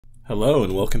Hello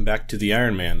and welcome back to the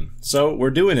Ironman. So we're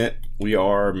doing it. We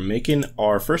are making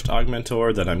our first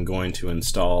augmentor that I'm going to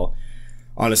install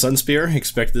on a Sunspear.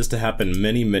 Expect this to happen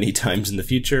many times in the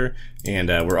future. And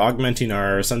we're augmenting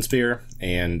our Sunspear,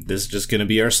 and this is just going to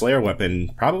be our Slayer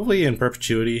weapon, probably in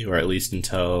perpetuity, or at least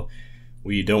until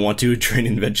we don't want to train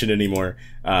invention anymore.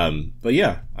 But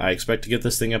yeah, I expect to get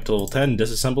this thing up to level 10,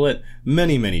 disassemble it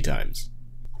many times.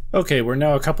 Okay, we're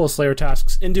now a couple of Slayer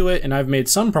tasks into it, and I've made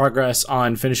some progress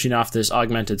on finishing off this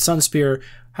augmented Sunspear.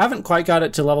 Haven't quite got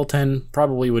it to level 10,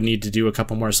 probably would need to do a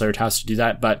couple more Slayer tasks to do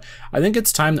that, but I think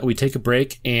it's time that we take a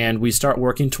break and we start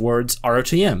working towards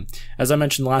ROTM. As I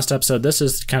mentioned in the last episode, this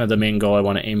is kind of the main goal I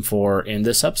want to aim for in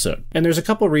this episode. And there's a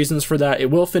couple reasons for that. It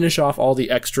will finish off all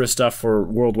the extra stuff for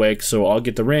World Wake, so I'll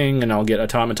get the ring and I'll get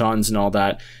automatons and all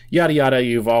that. Yada yada,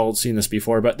 you've all seen this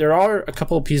before, but there are a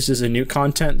couple of pieces of new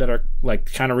content that are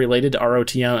like kind of related to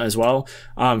ROTM as well.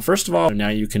 First of all, now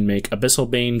you can make Abyssal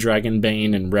Bane, Dragon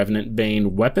Bane, and Revenant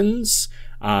Bane weapons.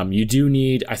 You do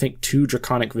need, I think, 2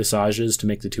 Draconic Visages to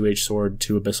make the 2H sword,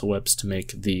 2 Abyssal Whips to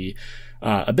make the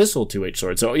Abyssal 2H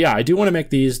sword. So yeah, I do want to make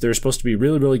these. They're supposed to be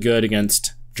really good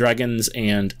against dragons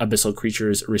and abyssal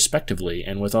creatures respectively.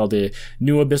 And with all the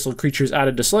new abyssal creatures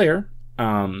added to Slayer,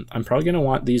 I'm probably going to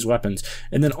want these weapons.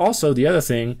 And then also the other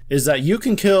thing is that you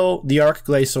can kill the Arc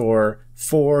Glacior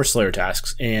for Slayer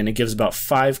tasks, and it gives about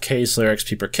 5k Slayer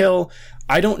XP per kill.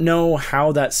 I don't know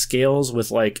how that scales with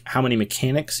like how many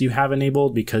mechanics you have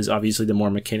enabled, because obviously the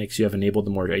more mechanics you have enabled,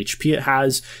 the more HP it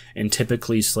has, and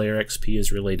typically Slayer XP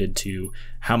is related to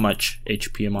how much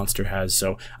HP a monster has.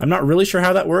 So I'm not really sure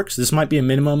how that works. This might be a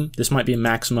minimum, this might be a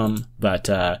maximum, but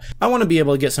I want to be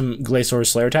able to get some Glacior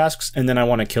Slayer tasks, and then I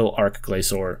want to kill Arc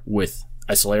Glacior with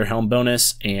a Slayer Helm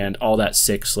bonus and all that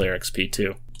sick Slayer XP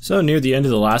too. So near the end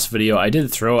of the last video, I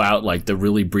did throw out like the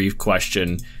really brief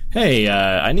question, hey,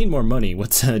 I need more money.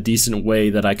 What's a decent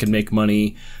way that I can make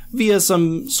money via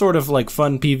some sort of like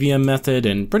fun PVM method?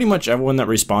 And pretty much everyone that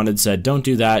responded said, don't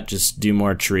do that, just do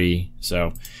more tree.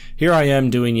 So here I am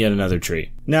doing yet another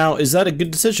tree. Now, is that a good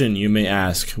decision, you may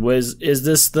ask? Is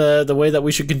this the way that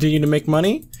we should continue to make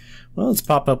money? Well, let's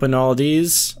pop up in all of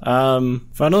these.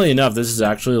 Funnily enough, this is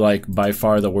actually like by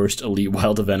far the worst Elite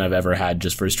Wild event I've ever had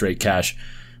just for straight cash.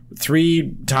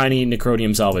 3 tiny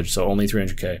Necrodium salvage, so only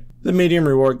 300k. The medium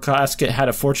reward casket had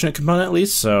a fortunate component at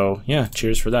least, so yeah,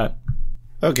 cheers for that.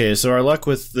 Okay, so our luck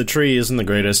with the tree isn't the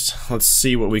greatest. Let's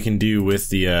see what we can do with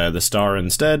the star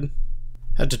instead.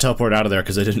 Had to teleport out of there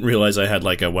because I didn't realize I had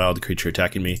like a wild creature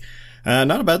attacking me.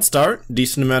 Not a bad start,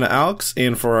 decent amount of Alex,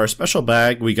 and for our special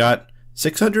bag we got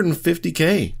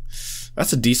 650k.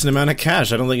 That's a decent amount of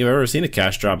cash. I don't think I've ever seen a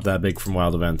cash drop that big from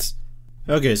wild events.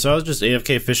 Okay, so I was just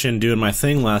AFK fishing doing my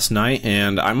thing last night,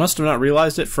 and I must have not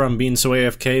realized it from being so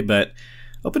AFK, but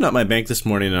opened up my bank this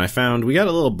morning and I found we got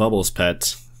a little Bubbles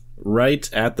pet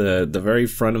right at the very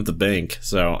front of the bank.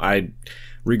 So I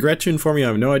regret to inform you I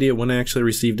have no idea when I actually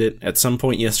received it. At some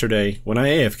point yesterday. When I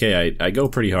AFK, I go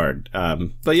pretty hard.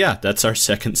 But yeah, that's our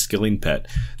second skilling pet.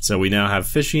 So we now have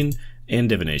fishing and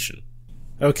divination.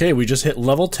 Okay, we just hit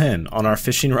level 10 on our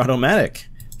fishing rod-o-matic.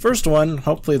 First one,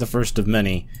 hopefully the first of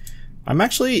many. I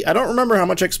don't remember how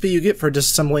much XP you get for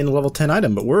disassembling a level 10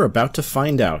 item, but we're about to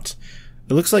find out.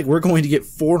 It looks like we're going to get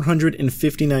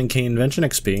 459k invention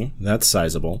XP, that's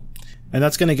sizable, and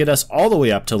that's going to get us all the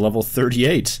way up to level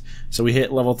 38. So we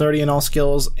hit level 30 in all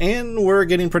skills, and we're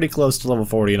getting pretty close to level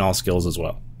 40 in all skills as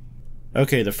well.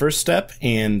 Okay, the first step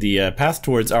and the path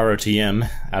towards ROTM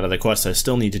out of the quest I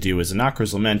still need to do is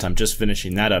Anakra's Lament. I'm just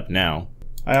finishing that up now.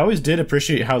 I always did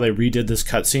appreciate how they redid this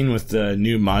cutscene with the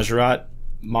new Majorat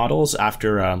models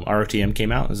after ROTM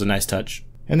came out. It was a nice touch.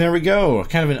 And there we go,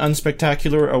 kind of an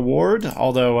unspectacular award,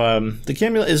 although the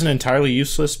Camulet isn't entirely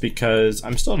useless because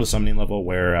I'm still at a summoning level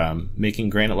where making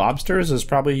granite lobsters is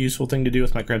probably a useful thing to do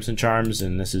with my Crimson Charms,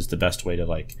 and this is the best way to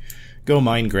like go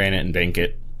mine granite and bank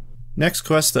it. Next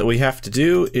quest that we have to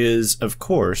do is, of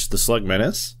course, the Slug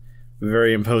Menace.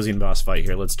 Very imposing boss fight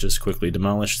here. Let's just quickly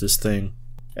demolish this thing.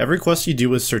 Every quest you do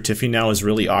with Certifi now is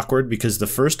really awkward because the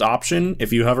first option,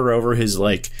 if you hover over his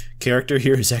like character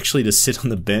here, is actually to sit on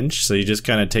the bench, so you just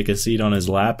kind of take a seat on his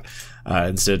lap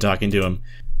instead of talking to him.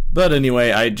 But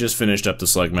anyway, I just finished up the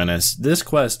Slug Menace. This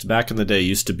quest back in the day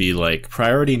used to be like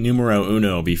priority numero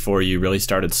uno before you really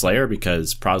started Slayer,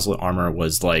 because Proselyte armor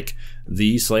was like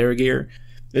the Slayer gear.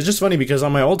 It's just funny because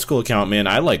on my old school account, man,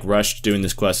 I like rushed doing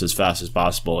this quest as fast as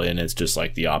possible, and it's just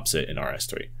like the opposite in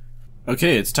RS3.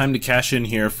 Okay, it's time to cash in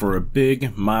here for a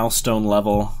big milestone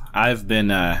level. I've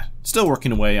been still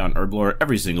working away on Herblore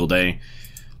every single day.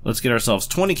 Let's get ourselves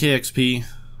 20k XP.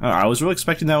 I was really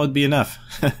expecting that would be enough.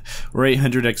 We're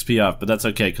 800 XP off, but that's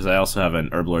okay because I also have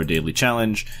an Herblore Daily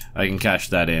Challenge. I can cash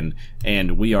that in,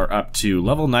 and we are up to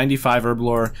level 95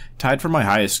 Herblore, tied for my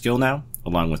highest skill now,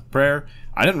 along with Prayer.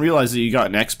 I didn't realize that you got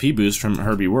an XP boost from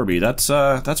Herbie Warby.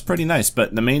 That's pretty nice,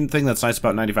 but the main thing that's nice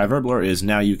about 95 Herblore is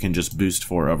now you can just boost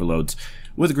 4 overloads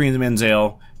with Greenman's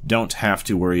Ale. Don't have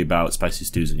to worry about spicy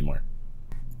stews anymore.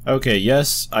 Okay,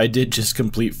 yes, I did just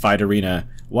complete Fight Arena.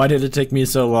 Why did it take me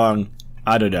so long?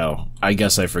 I don't know. I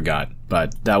guess I forgot.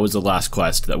 But that was the last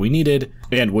quest that we needed.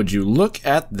 And would you look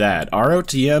at that?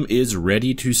 ROTM is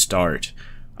ready to start.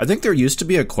 I think there used to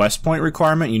be a quest point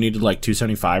requirement. You needed like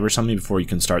 275 or something before you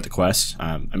can start the quest.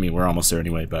 I mean, we're almost there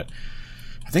anyway, but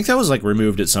I think that was like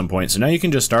removed at some point. So now you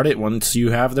can just start it once you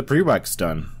have the prereqs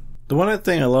done. The one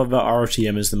thing I love about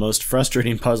ROTM is the most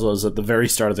frustrating puzzle is at the very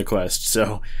start of the quest.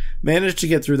 So manage to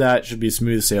get through that, should be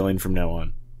smooth sailing from now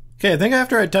on. Okay, I think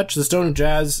after I touch the Stone of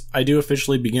Jazz, I do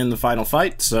officially begin the final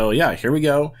fight, so yeah, here we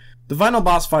go. The final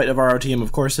boss fight of ROTM,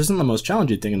 of course, isn't the most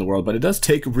challenging thing in the world, but it does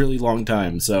take a really long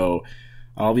time, so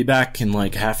I'll be back in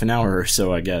like half an hour or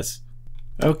so, I guess.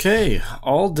 Okay,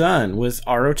 all done with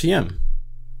ROTM.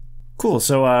 Cool,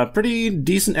 so pretty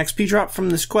decent XP drop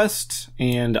from this quest,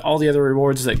 and all the other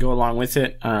rewards that go along with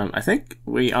it. I think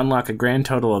we unlock a grand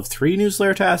total of 3 new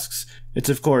Slayer tasks. It's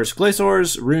of course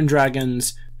Glaciors, Rune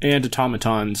Dragons, and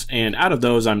Automatons, and out of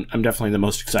those, I'm definitely the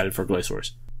most excited for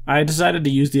Glaciors. I decided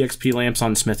to use the XP lamps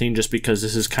on smithing just because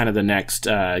this is kind of the next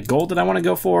goal that I want to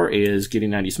go for, is getting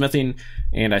 90 smithing,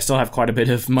 and I still have quite a bit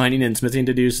of mining and smithing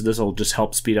to do, so this will just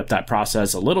help speed up that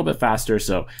process a little bit faster,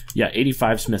 so yeah,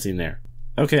 85 smithing there.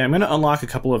 Okay, I'm going to unlock a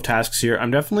couple of tasks here. I'm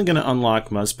definitely going to unlock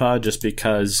Muzpa just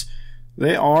because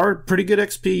they are pretty good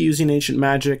XP using ancient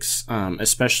magics,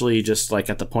 especially just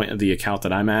like at the point of the account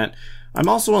that I'm at. I'm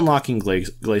also unlocking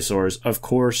Glaciors, of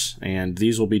course, and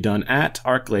these will be done at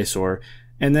Arc Glacior.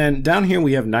 And then down here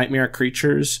we have Nightmare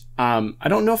Creatures. I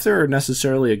don't know if they're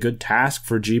necessarily a good task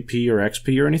for GP or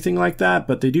XP or anything like that,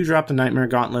 but they do drop the Nightmare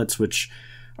Gauntlets, which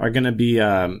are going to be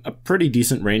a pretty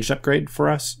decent ranged upgrade for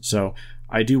us. So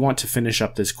I do want to finish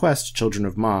up this quest, Children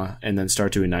of Ma, and then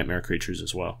start doing Nightmare Creatures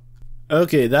as well.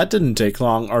 Okay, that didn't take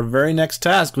long. Our very next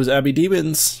task was Abbey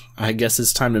Demons. I guess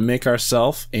it's time to make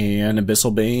ourselves an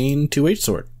Abyssal Bane 2H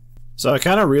sword. So I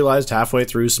kind of realized halfway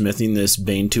through smithing this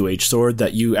Bane 2H sword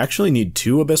that you actually need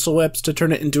 2 Abyssal Whips to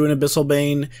turn it into an Abyssal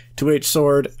Bane 2H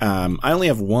sword. I only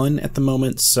have 1 at the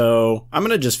moment, so I'm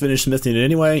going to just finish smithing it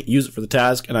anyway, use it for the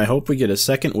task, and I hope we get a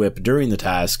second whip during the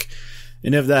task.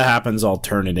 And if that happens, I'll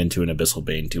turn it into an Abyssal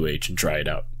Bane 2H and try it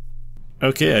out.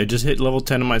 Okay, I just hit level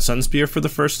 10 of my Sun Spear for the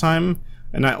first time,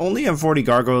 and I only have 40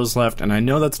 gargoyles left, and I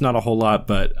know that's not a whole lot,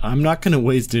 but I'm not going to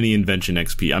waste any invention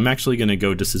XP. I'm actually going to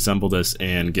go disassemble this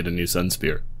and get a new Sun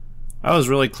Spear. I was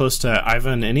really close to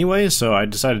Ivan anyway, so I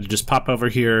decided to just pop over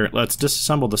here. Let's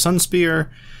disassemble the Sun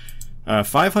Spear.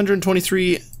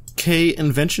 523k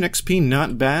invention XP,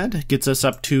 not bad. Gets us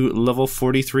up to level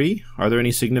 43. Are there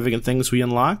any significant things we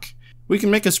unlock? We can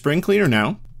make a spring cleaner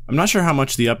now. I'm not sure how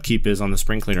much the upkeep is on the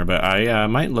spring cleaner, but I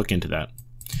might look into that.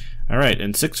 Alright,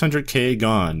 and 600k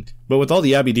gone. But with all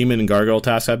the Abbey Demon and Gargoyle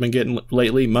tasks I've been getting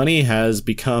lately, money has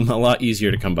become a lot easier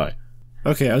to come by.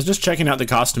 Okay, I was just checking out the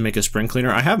cost to make a spring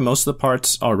cleaner. I have most of the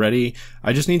parts already.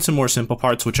 I just need some more simple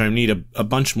parts, which I need a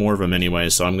bunch more of them anyway,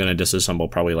 so I'm going to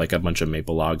disassemble probably like a bunch of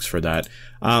maple logs for that.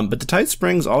 But the tight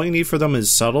springs, all you need for them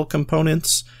is subtle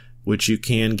components, which you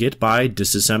can get by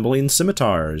disassembling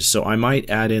scimitars. So I might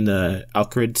add in the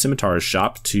Alcarid Scimitars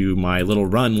shop to my little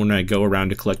run when I go around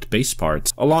to collect base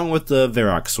parts, along with the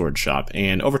Varrock sword shop.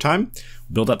 And over time,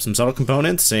 build up some subtle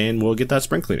components and we'll get that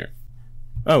spring cleaner.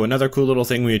 Oh, another cool little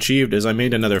thing we achieved is I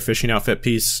made another fishing outfit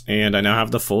piece, and I now have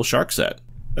the full shark set.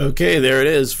 Okay, there it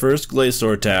is, first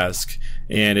Glacior task.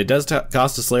 And it does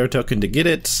cost a Slayer token to get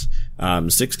it.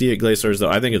 68 Glaciers, though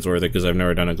I think it's worth it because I've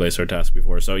never done a Glacior task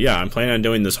before. So yeah, I'm planning on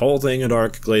doing this whole thing at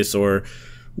Arc Glacior.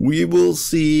 We will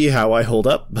see how I hold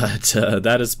up, but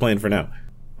that is the plan for now.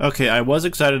 Okay, I was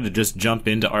excited to just jump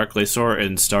into Arc Glacior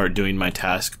and start doing my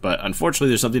task, but unfortunately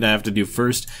there's something I have to do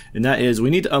first, and that is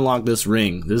we need to unlock this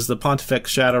ring. This is the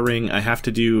Pontifex Shadow Ring. I have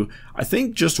to do, I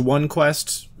think, just one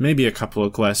quest, maybe a couple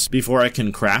of quests, before I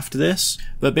can craft this.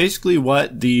 But basically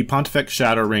what the Pontifex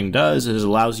Shadow Ring does is it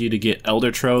allows you to get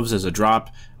Elder Troves as a drop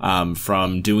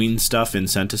from doing stuff in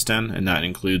Centistan, and that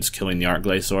includes killing the Arc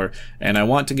Glacior. And I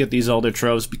want to get these Elder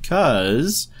Troves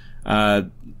because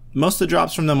most of the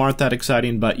drops from them aren't that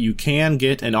exciting, but you can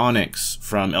get an Onyx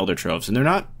from Elder Troves, and they're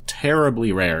not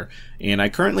terribly rare. And I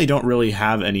currently don't really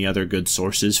have any other good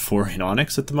sources for an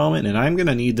Onyx at the moment, and I'm going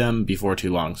to need them before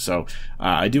too long. So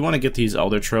I do want to get these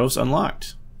Elder Troves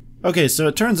unlocked. Okay, so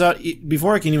it turns out,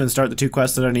 before I can even start the 2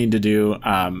 quests that I need to do,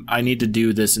 I need to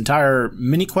do this entire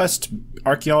mini-quest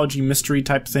archaeology mystery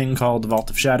type thing called the Vault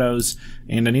of Shadows,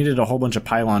 and I needed a whole bunch of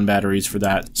pylon batteries for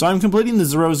that. So I'm completing the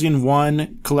Zerosian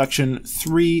 1 collection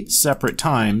 3 separate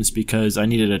times because I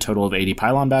needed a total of 80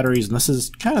 pylon batteries, and this is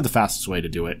kind of the fastest way to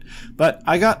do it. But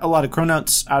I got a lot of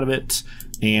chronouts out of it,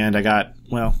 and I got,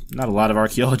 well, not a lot of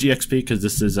archaeology XP because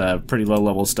this is pretty low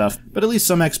level stuff, but at least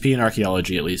some XP in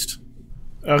archaeology at least.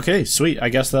 Okay, sweet. I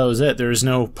guess that was it. There's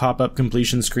no pop-up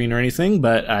completion screen or anything,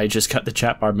 but I just got the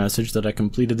chat bar message that I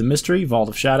completed the mystery, Vault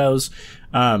of Shadows.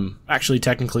 Actually,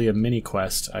 technically a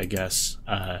mini-quest, I guess.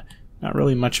 Not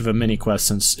really much of a mini-quest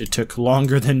since it took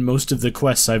longer than most of the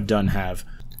quests I've done have.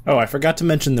 Oh, I forgot to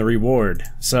mention the reward.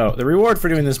 So, the reward for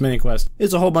doing this mini-quest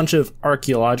is a whole bunch of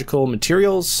archaeological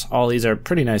materials. All these are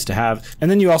pretty nice to have. And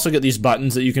then you also get these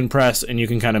buttons that you can press, and you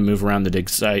can kind of move around the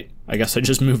dig site. I guess I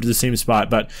just moved to the same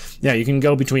spot, but yeah, you can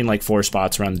go between like 4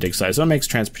 spots around the dig site, so it makes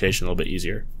transportation a little bit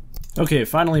easier. Okay,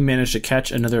 finally managed to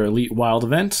catch another Elite Wild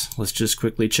event. Let's just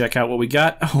quickly check out what we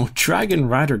got. Oh, Dragon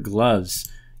Rider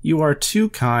gloves. You are too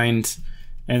kind.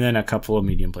 And then a couple of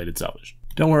medium-plated salvage.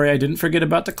 Don't worry, I didn't forget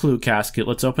about the clue casket.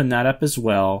 Let's open that up as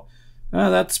well.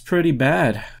 That's pretty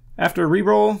bad. After a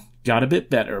reroll, got a bit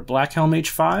better. Black Helm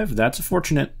H5, that's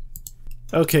fortunate.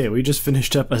 Okay, we just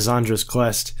finished up Azandra's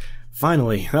quest.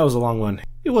 Finally, that was a long one.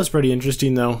 It was pretty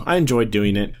interesting though, I enjoyed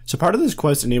doing it. So part of this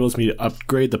quest enables me to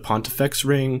upgrade the Pontifex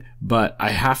ring, but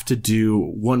I have to do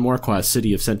one more quest,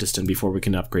 City of Sentiston, before we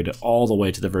can upgrade it all the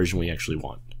way to the version we actually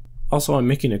want. Also, I'm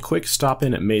making a quick stop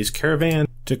in at May's Caravan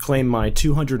to claim my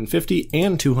 250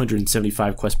 and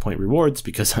 275 quest point rewards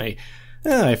because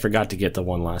I forgot to get the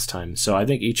one last time. So I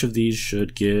think each of these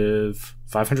should give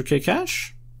 500k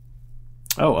cash?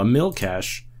 Oh, a mil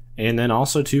cash, and then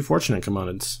also 2 fortunate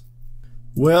commodities.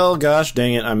 Well, gosh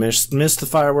dang it, I missed the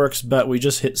fireworks, but we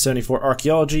just hit 74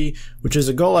 archaeology, which is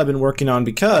a goal I've been working on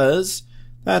because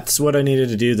that's what I needed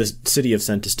to do the City of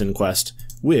Sentiston quest,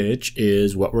 which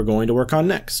is what we're going to work on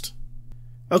next.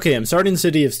 Okay, I'm starting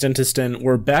City of Sentiston.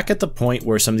 We're back at the point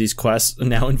where some of these quests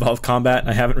now involve combat.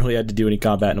 I haven't really had to do any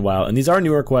combat in a while, and these are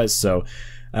newer quests, so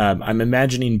I'm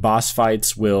imagining boss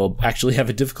fights will actually have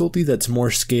a difficulty that's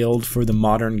more scaled for the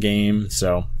modern game,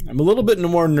 so I'm a little bit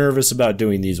more nervous about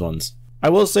doing these ones. I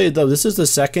will say, though, this is the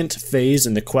second phase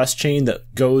in the quest chain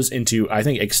that goes into, I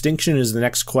think, Extinction is the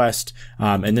next quest,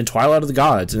 and then Twilight of the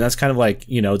Gods, and that's kind of like,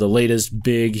 you know, the latest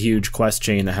big, huge quest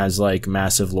chain that has, like,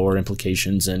 massive lore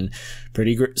implications and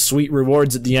pretty sweet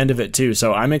rewards at the end of it, too,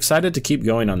 so I'm excited to keep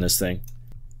going on this thing.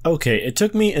 Okay, it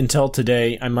took me until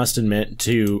today, I must admit,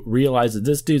 to realize that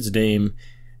this dude's name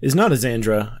is not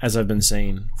Azandra, as I've been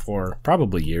saying for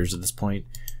probably years at this point.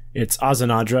 It's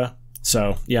Azanadra,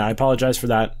 so, yeah, I apologize for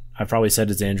that. I've probably said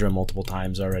Azandra multiple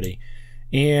times already,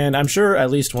 and I'm sure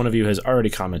at least one of you has already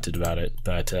commented about it,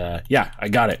 but yeah, I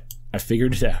got it. I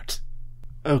figured it out.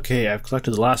 Okay, I've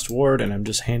collected the last ward, and I'm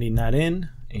just handing that in,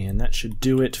 and that should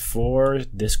do it for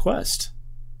this quest.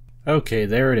 Okay,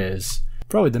 there it is.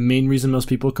 Probably the main reason most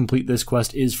people complete this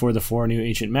quest is for the 4 new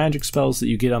ancient magic spells that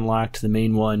you get unlocked, the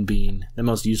main one being, the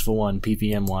most useful one,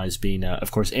 PPM-wise, being,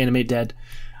 of course, Animate Dead.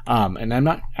 And I'm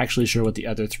not actually sure what the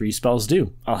other 3 spells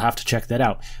do. I'll have to check that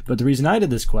out. But the reason I did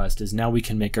this quest is now we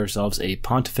can make ourselves a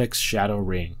Pontifex Shadow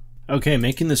Ring. Okay,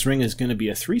 making this ring is going to be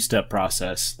a 3-step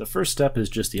process. The first step is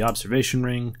just the observation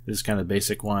ring. This is kind of the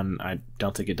basic one. I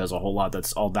don't think it does a whole lot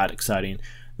that's all that exciting.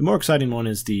 The more exciting one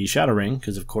is the Shadow Ring,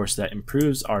 because of course that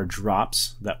improves our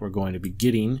drops that we're going to be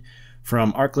getting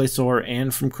from Arclasaur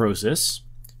and from Crosis,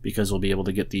 because we'll be able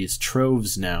to get these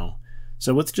troves now.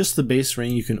 So with just the base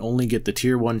ring, you can only get the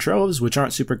tier 1 troves, which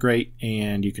aren't super great,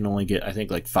 and you can only get, I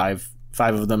think, like 5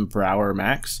 of them per hour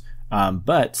max.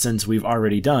 But since we've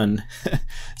already done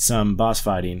some boss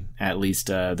fighting, at least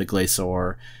the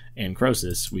Glasaur and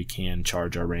Crosis, we can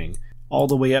charge our ring all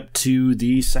the way up to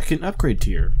the 2nd upgrade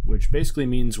tier, which basically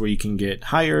means where you can get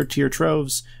higher tier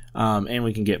troves, and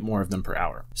we can get more of them per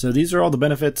hour. So these are all the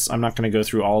benefits. I'm not going to go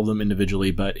through all of them individually,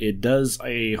 but it does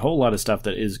a whole lot of stuff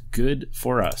that is good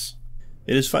for us.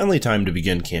 It is finally time to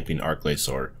begin camping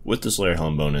Arclasaur with the Slayer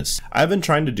Helm bonus. I've been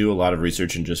trying to do a lot of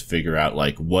research and just figure out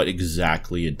like what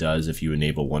exactly it does if you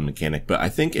enable one mechanic, but I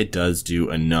think it does do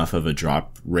enough of a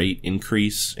drop rate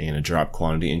increase and a drop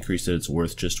quantity increase that it's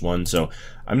worth just one. So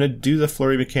I'm going to do the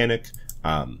flurry mechanic,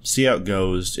 see how it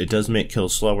goes. It does make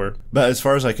kills slower, but as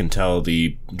far as I can tell,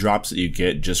 the drops that you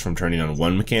get just from turning on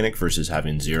one mechanic versus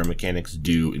having 0 mechanics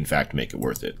do in fact make it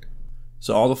worth it.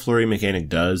 So all the flurry mechanic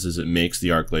does is it makes the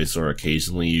Arclasaur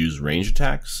occasionally use range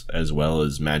attacks as well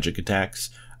as magic attacks,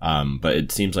 but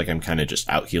it seems like I'm kind of just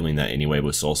out healing that anyway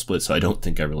with Soul Split, so I don't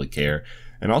think I really care.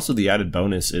 And also the added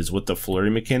bonus is with the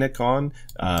flurry mechanic on,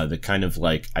 the kind of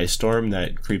like ice storm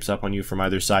that creeps up on you from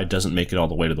either side doesn't make it all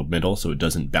the way to the middle, so it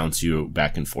doesn't bounce you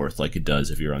back and forth like it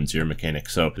does if you're on zero mechanic.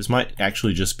 So this might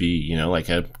actually just be, you know, like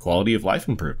a quality of life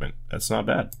improvement. That's not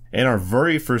bad. And our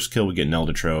very first kill, we get an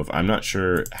Elder Trove. I'm not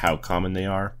sure how common they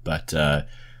are, but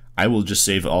I will just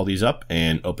save all these up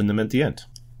and open them at the end.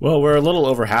 Well, we're a little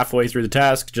over halfway through the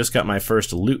task. Just got my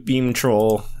first loot beam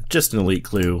troll. Just an elite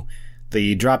clue.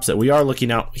 The drops that we are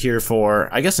looking out here for,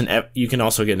 I guess you can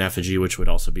also get an effigy, which would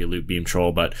also be a loot beam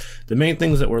troll, but the main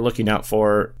things that we're looking out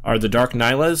for are the Dark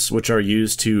Nylas, which are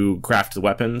used to craft the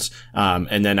weapons,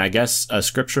 and then I guess a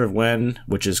Scripture of Wen,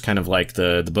 which is kind of like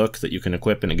the book that you can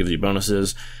equip and it gives you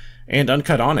bonuses, and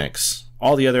Uncut Onyx.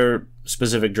 All the other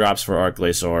specific drops for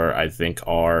Arcglacior, I think,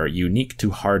 are unique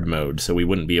to hard mode, so we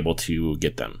wouldn't be able to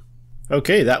get them.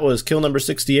 Okay, that was kill number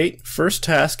 68. First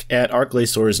task at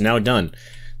Arcglacior is now done.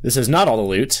 This is not all the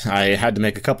loot. I had to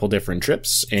make a couple different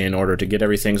trips in order to get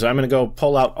everything, so I'm going to go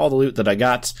pull out all the loot that I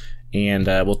got, and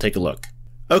we'll take a look.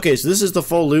 Okay, so this is the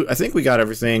full loot. I think we got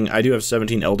everything. I do have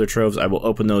 17 Elder Troves. I will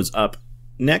open those up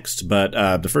next, but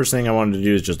the first thing I wanted to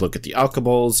do is just look at the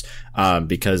alcohols,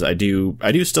 because I do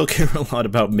still care a lot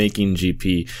about making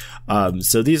GP.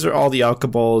 So these are all the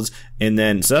alcohols, and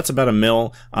then so that's about a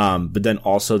mil, but then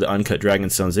also the uncut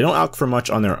dragonstones. They don't alch for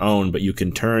much on their own, but you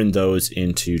can turn those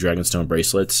into dragonstone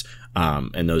bracelets,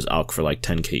 and those alch for like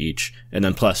 10k each, and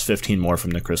then plus 15 more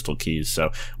from the crystal keys.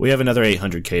 So we have another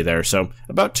 800k there, so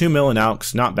about 2 mil in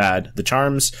alchs, not bad. The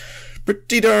charms,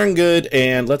 pretty darn good,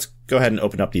 and let's go ahead and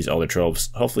open up these Elder Troves.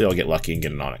 Hopefully I'll get lucky and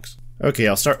get an Onyx. Okay,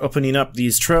 I'll start opening up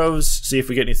these Troves, see if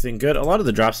we get anything good. A lot of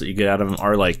the drops that you get out of them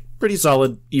are like pretty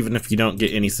solid, even if you don't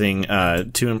get anything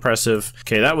too impressive.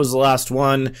 Okay, that was the last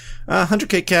one.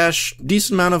 100k cash,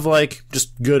 decent amount of like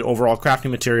just good overall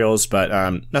crafting materials, but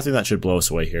nothing that should blow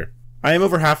us away here. I am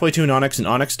over halfway to an Onyx and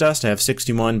Onyx Dust. I have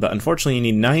 61, but unfortunately you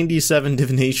need 97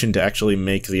 Divination to actually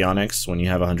make the Onyx when you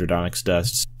have 100 Onyx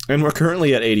Dusts. And we're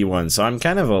currently at 81, so I'm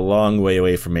kind of a long way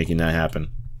away from making that happen.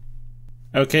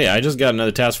 Okay, I just got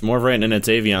another task from Morvray, and it's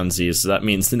Avian Z, so that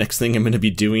means the next thing I'm going to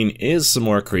be doing is some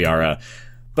more Kriara.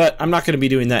 But I'm not going to be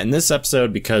doing that in this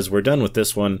episode because we're done with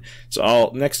this one,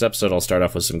 so next episode I'll start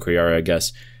off with some Kriara, I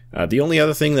guess. The only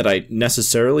other thing that I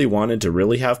necessarily wanted to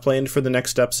really have planned for the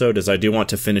next episode is I do want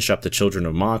to finish up the Children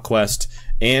of Ma quest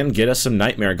and get us some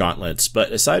Nightmare Gauntlets.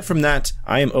 But aside from that,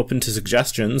 I am open to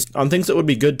suggestions on things that would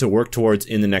be good to work towards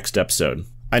in the next episode.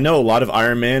 I know a lot of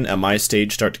Ironman at my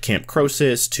stage start to camp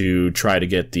Croesus to try to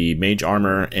get the mage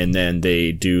armor, and then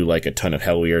they do like a ton of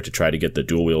Hellweir to try to get the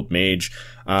dual wield mage,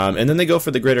 and then they go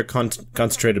for the greater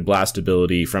concentrated blast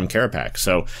ability from Carapax.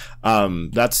 So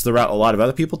that's the route a lot of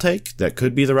other people take. That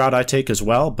could be the route I take as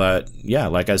well, but yeah,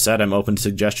 like I said, I'm open to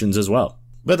suggestions as well.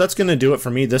 But that's going to do it for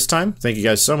me this time. Thank you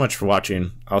guys so much for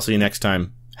watching. I'll see you next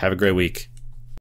time. Have a great week.